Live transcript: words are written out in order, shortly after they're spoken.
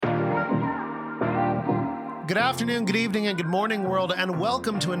Good afternoon, good evening, and good morning, world, and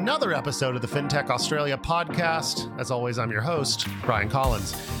welcome to another episode of the FinTech Australia podcast. As always, I'm your host, Brian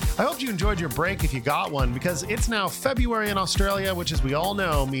Collins. I hope you enjoyed your break if you got one, because it's now February in Australia, which, as we all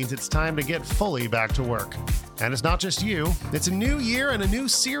know, means it's time to get fully back to work. And it's not just you. It's a new year and a new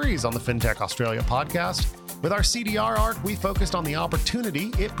series on the FinTech Australia podcast. With our CDR arc, we focused on the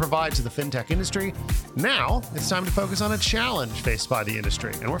opportunity it provides to the fintech industry. Now, it's time to focus on a challenge faced by the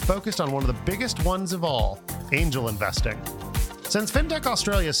industry, and we're focused on one of the biggest ones of all, angel investing. Since FinTech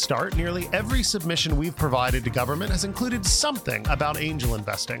Australia's start, nearly every submission we've provided to government has included something about angel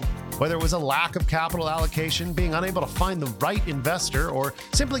investing. Whether it was a lack of capital allocation, being unable to find the right investor, or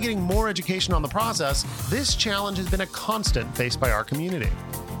simply getting more education on the process, this challenge has been a constant faced by our community.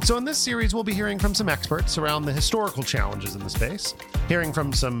 So in this series, we'll be hearing from some experts around the historical challenges in the space, hearing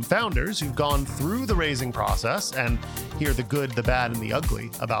from some founders who've gone through the raising process and hear the good, the bad, and the ugly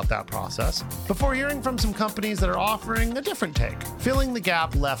about that process, before hearing from some companies that are offering a different take, filling the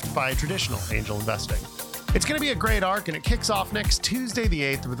gap left by traditional angel investing. It's going to be a great arc, and it kicks off next Tuesday the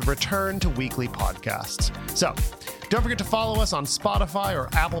 8th with a return to weekly podcasts. So don't forget to follow us on Spotify or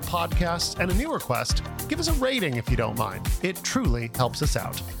Apple Podcasts, and a new request, give us a rating if you don't mind. It truly helps us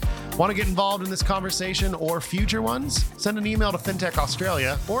out. Want to get involved in this conversation or future ones? Send an email to FinTech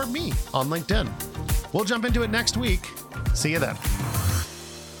Australia or me on LinkedIn. We'll jump into it next week. See you then.